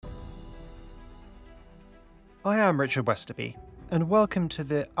I am Richard Westerby, and welcome to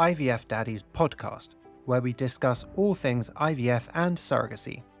the IVF Daddies podcast, where we discuss all things IVF and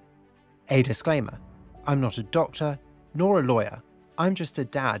surrogacy. A disclaimer, I'm not a doctor nor a lawyer, I'm just a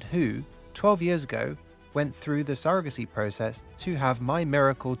dad who, 12 years ago, went through the surrogacy process to have my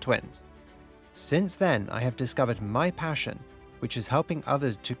miracle twins. Since then, I have discovered my passion, which is helping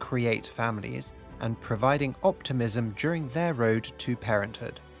others to create families and providing optimism during their road to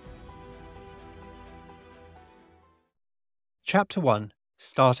parenthood. Chapter 1.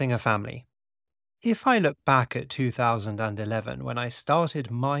 Starting a Family. If I look back at 2011 when I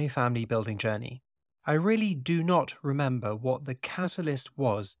started my family building journey, I really do not remember what the catalyst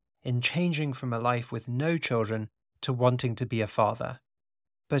was in changing from a life with no children to wanting to be a father.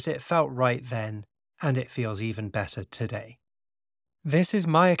 But it felt right then, and it feels even better today. This is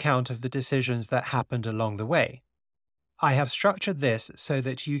my account of the decisions that happened along the way. I have structured this so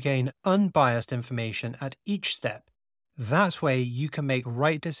that you gain unbiased information at each step. That way you can make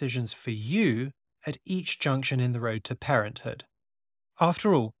right decisions for you at each junction in the road to parenthood.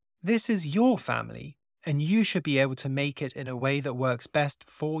 After all, this is your family, and you should be able to make it in a way that works best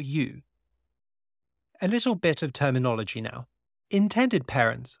for you. A little bit of terminology now. Intended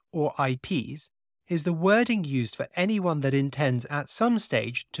parents, or IPs, is the wording used for anyone that intends at some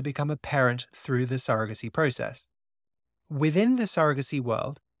stage to become a parent through the surrogacy process. Within the surrogacy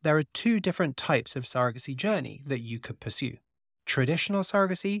world, there are two different types of surrogacy journey that you could pursue: traditional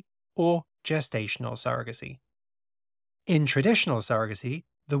surrogacy or gestational surrogacy. In traditional surrogacy,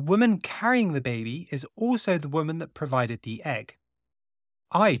 the woman carrying the baby is also the woman that provided the egg.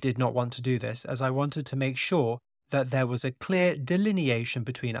 I did not want to do this as I wanted to make sure that there was a clear delineation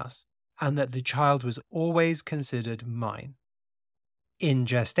between us and that the child was always considered mine. In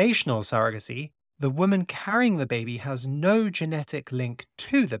gestational surrogacy, the woman carrying the baby has no genetic link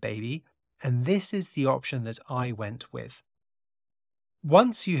to the baby, and this is the option that I went with.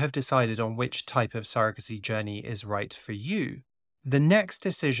 Once you have decided on which type of surrogacy journey is right for you, the next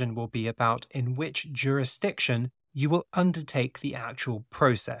decision will be about in which jurisdiction you will undertake the actual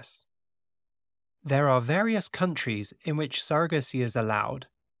process. There are various countries in which surrogacy is allowed,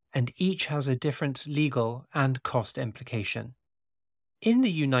 and each has a different legal and cost implication. In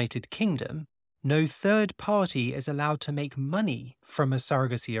the United Kingdom, no third party is allowed to make money from a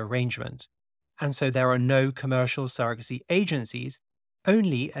surrogacy arrangement, and so there are no commercial surrogacy agencies,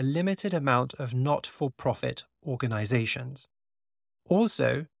 only a limited amount of not-for-profit organizations.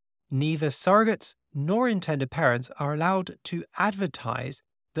 Also, neither surrogates nor intended parents are allowed to advertise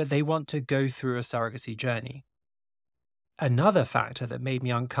that they want to go through a surrogacy journey. Another factor that made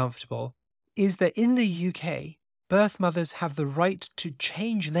me uncomfortable is that in the UK, birth mothers have the right to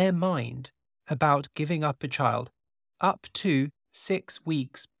change their mind about giving up a child up to 6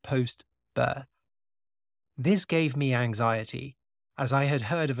 weeks post-birth. This gave me anxiety, as I had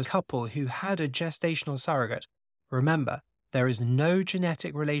heard of a couple who had a gestational surrogate. Remember, there is no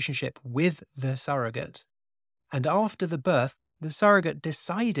genetic relationship with the surrogate. And after the birth, the surrogate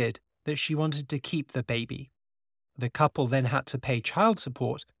decided that she wanted to keep the baby. The couple then had to pay child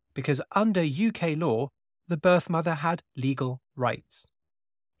support because under UK law, the birth mother had legal rights.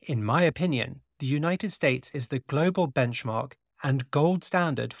 In my opinion, the United States is the global benchmark and gold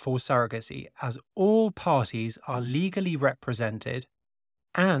standard for surrogacy, as all parties are legally represented,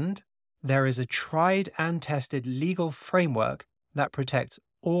 and there is a tried and tested legal framework that protects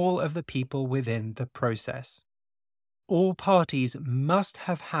all of the people within the process. All parties must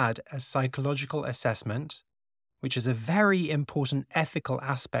have had a psychological assessment, which is a very important ethical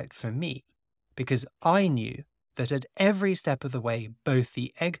aspect for me, because I knew that at every step of the way, both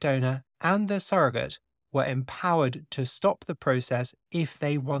the egg donor and the surrogate were empowered to stop the process if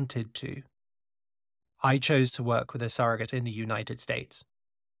they wanted to. I chose to work with a surrogate in the United States.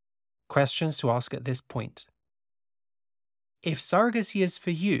 Questions to ask at this point. If surrogacy is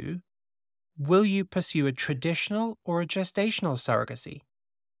for you, will you pursue a traditional or a gestational surrogacy?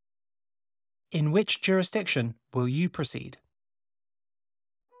 In which jurisdiction will you proceed?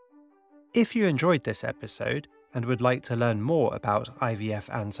 If you enjoyed this episode and would like to learn more about IVF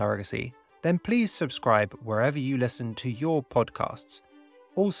and surrogacy, then please subscribe wherever you listen to your podcasts.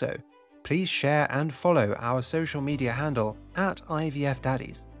 Also, please share and follow our social media handle at IVF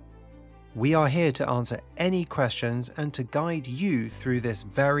Daddies. We are here to answer any questions and to guide you through this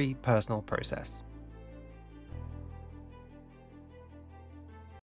very personal process.